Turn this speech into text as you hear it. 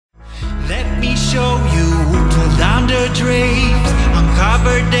show you, pull down the drapes,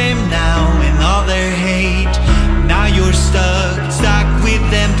 uncover them now and all their hate. Now you're stuck with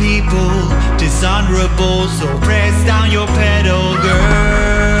them people, dishonorable, so press down your pedal, girl.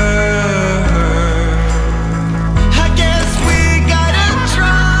 I guess we gotta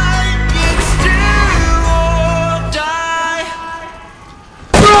try, it's do or die.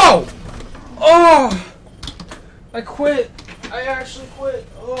 Bro! Oh! I quit. I actually quit.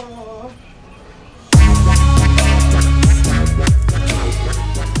 Oh.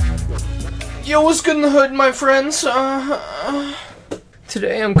 Yo, what's good in the hood, my friends?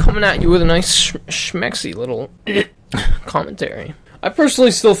 Today I'm coming at you with a nice schmexy little commentary. I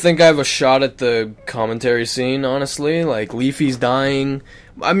personally still think I have a shot at the commentary scene, honestly. Like, Leafy's dying.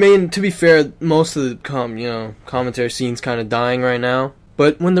 I mean, to be fair, most of the commentary scene's kind of dying right now.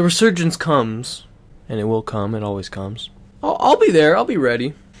 But when the resurgence comes, and it will come, it always comes, I'll be there, I'll be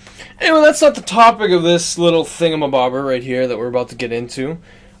ready. Anyway, that's not the topic of this little thingamabobber right here that we're about to get into.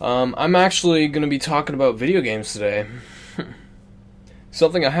 I'm actually going to be talking about video games today.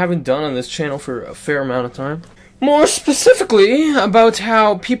 Something I haven't done on this channel for a fair amount of time. More specifically, about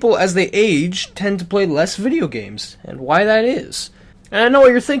how people as they age tend to play less video games, and why that is. And I know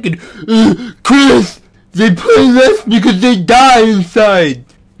what you're thinking, Chris, they play less because they die inside.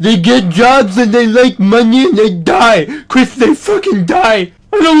 They get jobs and they like money and they die. Chris, they fucking die.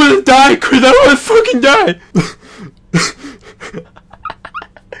 I don't want to die, Chris, I want to fucking die.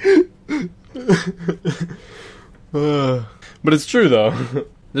 But it's true, though.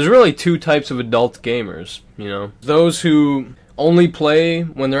 There's really two types of adult gamers, you know. Those who only play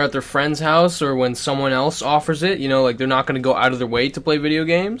when they're at their friend's house or when someone else offers it, you know, like they're not going to go out of their way to play video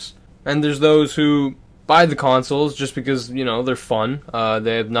games. And there's those who buy the consoles just because, you know, they're fun.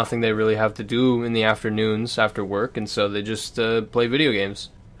 They have nothing they really have to do in the afternoons after work, and so they just play video games.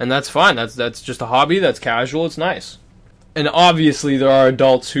 And that's fine. That's just a hobby. That's casual. It's nice. And obviously there are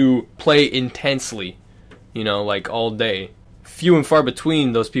adults who play intensely, you know, like all day. Few and far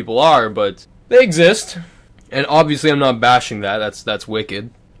between those people are, but they exist. And obviously I'm not bashing that. That's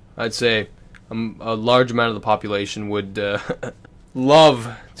wicked. I'd say a large amount of the population would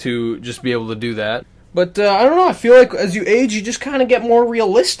love to just be able to do that. But I don't know, I feel like as you age, you just kind of get more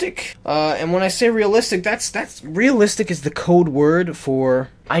realistic. And when I say realistic, that's realistic is the code word for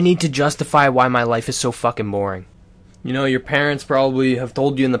I need to justify why my life is so fucking boring. You know, your parents probably have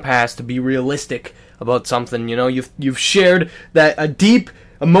told you in the past to be realistic about something. You know, you've shared that a deep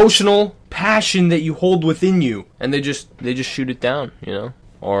emotional passion that you hold within you, and they just shoot it down, you know,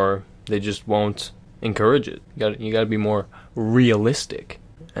 or they just won't encourage it. You gotta be more realistic.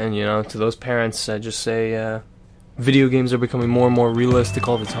 And, you know, to those parents, I just say, video games are becoming more and more realistic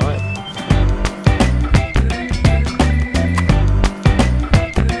all the time.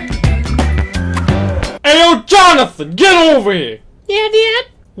 Hey, yo, Jonathan, get over here! Yeah, Dad?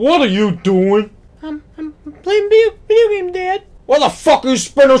 What are you doing? I'm playing video game, Dad. Why the fuck are you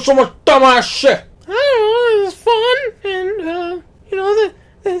spending so much dumbass shit? I don't know, it's fun, and, you know,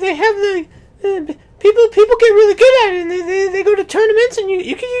 they have the people get really good at it, and they go to tournaments, and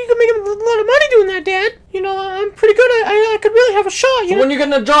you can make a lot of money doing that, Dad. You know, I'm pretty good. I could really have a shot. You know? When you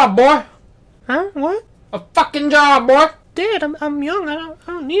getting a job, boy? Huh? What? A fucking job, boy. Dad, I'm young. I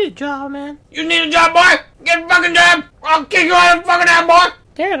don't need a job, man. You need a job, boy? Get a fucking job. I'll kick you out of the fucking ass, boy.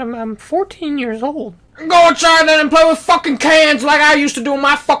 Dad, I'm 14 years old. Go outside then and play with fucking cans like I used to do in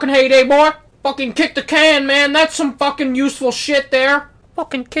my fucking heyday, boy. Fucking kick the can, man. That's some fucking useful shit there.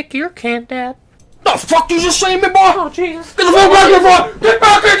 Fucking kick your can, Dad. The fuck you just saying me, boy? Oh, Jesus. Get the fuck back here, boy! Get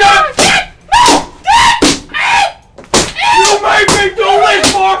back here, Dad! You made me do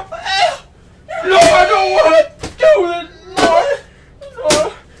this, boy! No, I don't want to do this,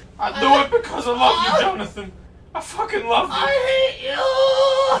 no. I do it because I love you, Jonathan. I fucking love you. I hate you!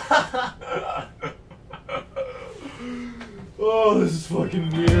 Oh, this is fucking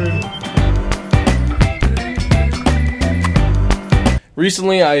weird.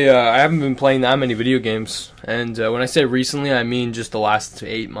 Recently, I haven't been playing that many video games, and when I say recently, I mean just the last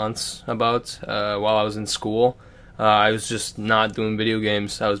 8 months about, while I was in school. I was just not doing video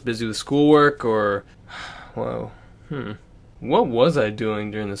games. I was busy with schoolwork, or, whoa, what was I doing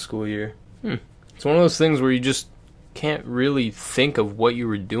during the school year? It's one of those things where you just can't really think of what you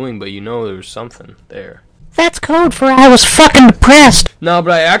were doing, but you know there was something there. That's code for I was fucking depressed. No,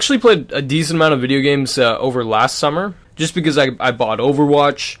 but I actually played a decent amount of video games over last summer. Just because I bought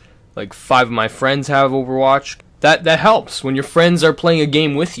Overwatch, like 5 of my friends have Overwatch. That helps when your friends are playing a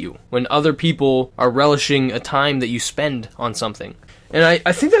game with you, when other people are relishing a time that you spend on something. And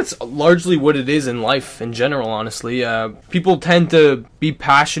I think that's largely what it is in life in general, honestly. People tend to be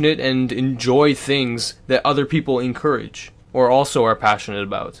passionate and enjoy things that other people encourage or also are passionate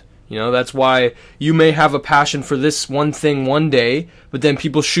about. You know, that's why you may have a passion for this one thing one day, but then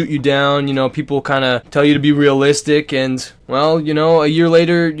people shoot you down, you know, people kind of tell you to be realistic, and, well, you know, a year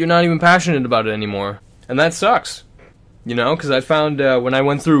later, you're not even passionate about it anymore. And that sucks. You know, because I found when I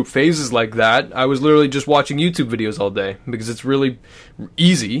went through phases like that, I was literally just watching YouTube videos all day, because it's really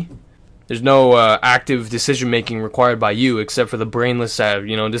easy. There's no active decision-making required by you, except for the brainless,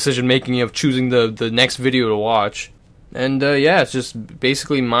 decision-making of choosing the next video to watch. And, yeah, it's just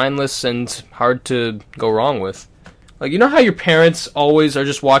basically mindless and hard to go wrong with. Like, you know how your parents always are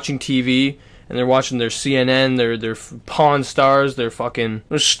just watching TV, and they're watching their CNN, their Pawn Stars, their fucking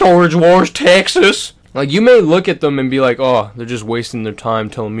Storage Wars Texas? Like, you may look at them and be like, oh, they're just wasting their time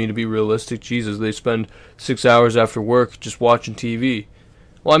telling me to be realistic. Jesus, they spend 6 hours after work just watching TV.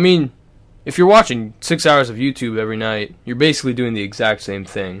 Well, I mean, if you're watching 6 hours of YouTube every night, you're basically doing the exact same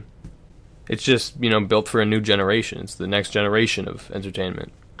thing. It's just, you know, built for a new generation. It's the next generation of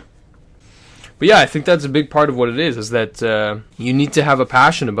entertainment. But yeah, I think that's a big part of what it is that you need to have a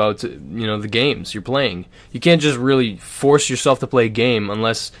passion about, you know, the games you're playing. You can't just really force yourself to play a game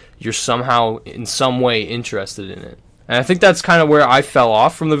unless you're somehow, in some way, interested in it. And I think that's kind of where I fell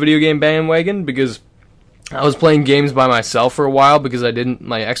off from the video game bandwagon, because I was playing games by myself for a while because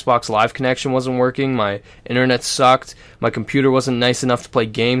my Xbox Live connection wasn't working, my internet sucked, my computer wasn't nice enough to play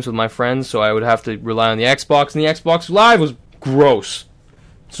games with my friends, so I would have to rely on the Xbox, and the Xbox Live was gross.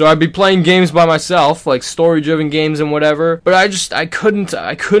 So I'd be playing games by myself, like story-driven games and whatever, but I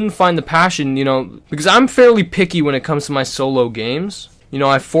couldn't find the passion, you know, because I'm fairly picky when it comes to my solo games. You know,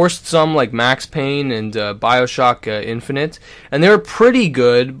 I forced some like Max Payne and BioShock Infinite, and they were pretty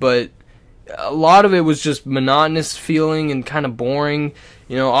good, but a lot of it was just monotonous feeling and kind of boring.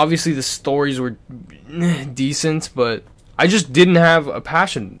 You know, obviously the stories were decent, but I just didn't have a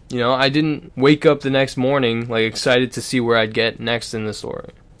passion. You know, I didn't wake up the next morning like excited to see where I'd get next in the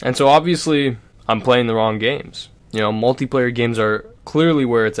story. And so obviously I'm playing the wrong games. You know, multiplayer games are clearly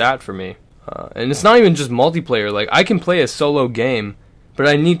where it's at for me. And it's not even just multiplayer. Like, I can play a solo game, but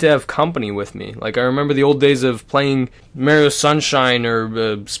I need to have company with me. Like, I remember the old days of playing Mario Sunshine or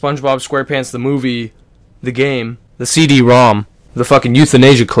SpongeBob SquarePants the movie, the game, the CD-ROM, the fucking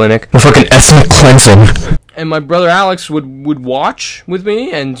euthanasia clinic, the fucking ethnic cleansing. And my brother Alex would watch with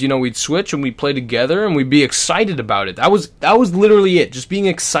me, and, you know, we'd switch and we'd play together and we'd be excited about it. That was literally it, just being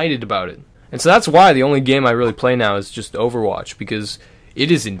excited about it. And so that's why the only game I really play now is just Overwatch, because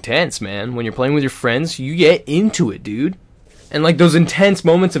it is intense, man. When you're playing with your friends, you get into it, dude. And, like, those intense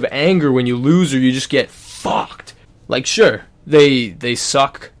moments of anger when you lose or you just get fucked. Like, sure, they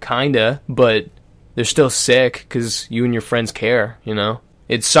suck, kinda, but they're still sick because you and your friends care, you know?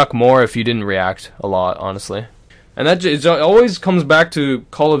 It'd suck more if you didn't react a lot, honestly. And that it always comes back to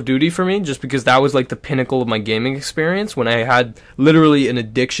Call of Duty for me, just because that was, like, the pinnacle of my gaming experience. When I had literally an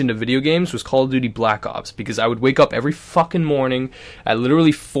addiction to video games, was Call of Duty Black Ops, because I would wake up every fucking morning at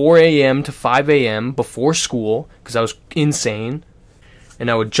literally 4 a.m. to 5 a.m. before school, because I was insane.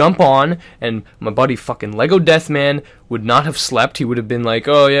 And I would jump on, and my buddy fucking Lego Deathman would not have slept. He would have been like,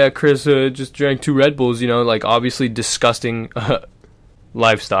 oh yeah, Chris just drank 2 Red Bulls, you know, like, obviously disgusting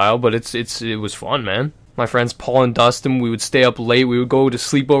lifestyle, but it was fun, man. My friends Paul and Dustin, we would stay up late, we would go to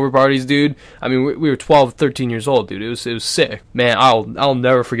sleepover parties, dude. I mean, we were 12, 13 years old, dude. It was sick. Man, I'll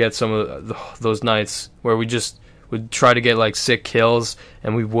never forget some of those nights where we just would try to get, like, sick kills,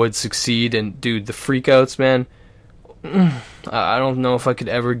 and we would succeed, and, dude, the freakouts, man. I don't know if I could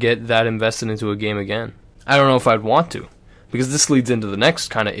ever get that invested into a game again. I don't know if I'd want to, because this leads into the next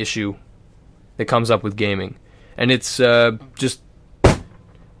kind of issue that comes up with gaming, and it's just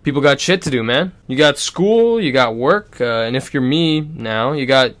people got shit to do, man. You got school, you got work, and if you're me now, you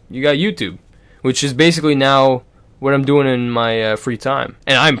got YouTube, which is basically now what I'm doing in my free time,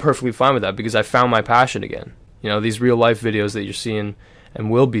 and I'm perfectly fine with that because I found my passion again. You know, these real life videos that you're seeing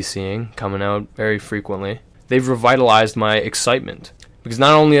and will be seeing coming out very frequently, they've revitalized my excitement, because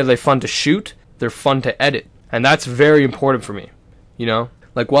not only are they fun to shoot, they're fun to edit, and that's very important for me. You know,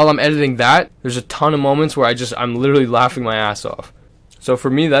 like, while I'm editing that, there's a ton of moments where I'm literally laughing my ass off. So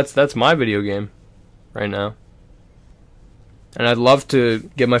for me, that's my video game right now. And I'd love to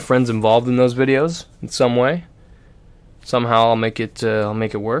get my friends involved in those videos in some way. Somehow I'll make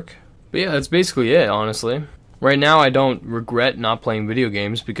it work. But yeah, that's basically it, honestly. Right now I don't regret not playing video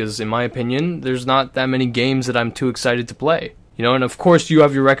games because, in my opinion, there's not that many games that I'm too excited to play. You know, and of course you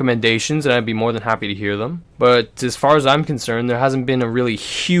have your recommendations, and I'd be more than happy to hear them. But as far as I'm concerned, there hasn't been a really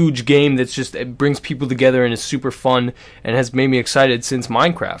huge game that's just, it brings people together and is super fun and has made me excited since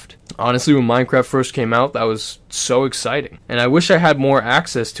Minecraft. Honestly, when Minecraft first came out, that was so exciting. And I wish I had more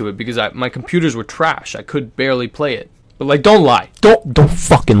access to it because my computers were trash. I could barely play it. But like, don't lie. Don't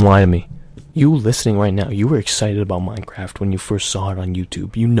fucking lie to me. You listening right now, you were excited about Minecraft when you first saw it on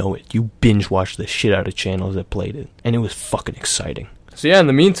YouTube. You know it. You binge-watched the shit out of channels that played it. And it was fucking exciting. So yeah, in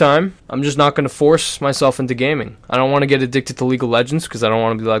the meantime, I'm just not going to force myself into gaming. I don't want to get addicted to League of Legends because I don't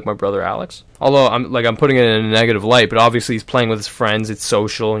want to be like my brother Alex. Although, I'm putting it in a negative light, but obviously he's playing with his friends. It's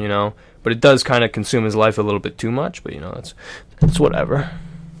social, you know. But it does kind of consume his life a little bit too much. But, you know, that's whatever.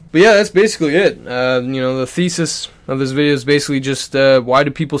 But yeah, that's basically it. You know, the thesis of this video is basically just why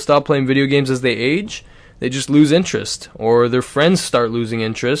do people stop playing video games as they age? They just lose interest, or their friends start losing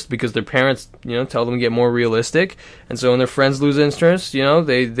interest because their parents, you know, tell them to get more realistic. And so when their friends lose interest, you know,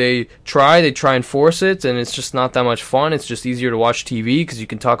 they try and force it, and it's just not that much fun. It's just easier to watch TV because you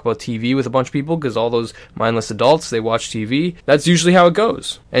can talk about TV with a bunch of people because all those mindless adults, they watch TV. That's usually how it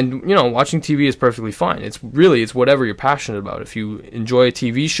goes. And, you know, watching TV is perfectly fine. It's whatever you're passionate about. If you enjoy a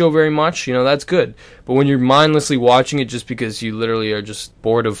TV show very much, you know, that's good. But when you're mindlessly watching it just because you literally are just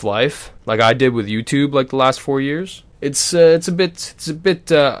bored of life, like I did with YouTube like the last 4 years, it's a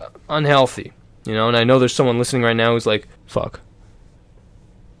bit unhealthy, you know. And I know there's someone listening right now who's like, fuck,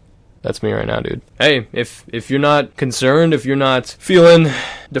 that's me right now, dude. Hey, if you're not concerned, if you're not feeling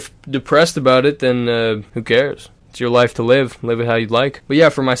depressed about it, then who cares? It's your life to live it how you'd like. But yeah,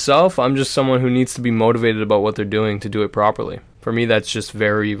 for myself, I'm just someone who needs to be motivated about what they're doing to do it properly. For me, that's just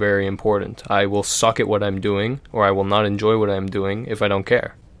very, very important. I will suck at what I'm doing, or I will not enjoy what I'm doing if I don't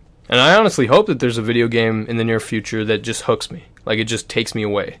care. And I honestly hope that there's a video game in the near future that just hooks me. Like, it just takes me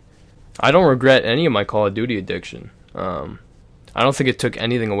away. I don't regret any of my Call of Duty addiction. I don't think it took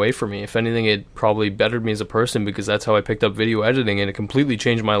anything away from me. If anything, it probably bettered me as a person because that's how I picked up video editing, and it completely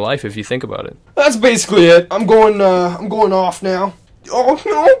changed my life if you think about it. That's basically it. I'm going off now.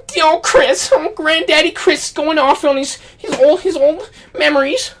 Oh, Chris, Granddaddy Chris going off on his old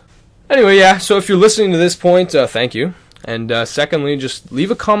memories. Anyway, yeah, so if you're listening to this point, thank you. And secondly, just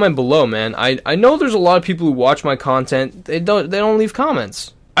leave a comment below, man. I know there's a lot of people who watch my content, they don't leave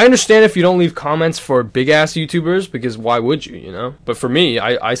comments. I understand if you don't leave comments for big-ass YouTubers, because why would you, you know? But for me,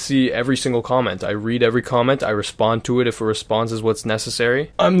 I see every single comment. I read every comment, I respond to it if a response is what's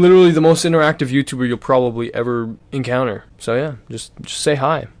necessary. I'm literally the most interactive YouTuber you'll probably ever encounter. So yeah, just say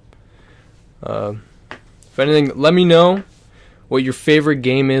hi. If anything, let me know what your favorite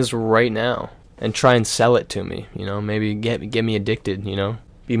game is right now, and try and sell it to me, you know? Maybe get me addicted, you know?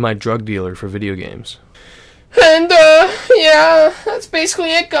 Be my drug dealer for video games. And, yeah, that's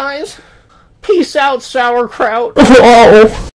basically it, guys. Peace out, sauerkraut.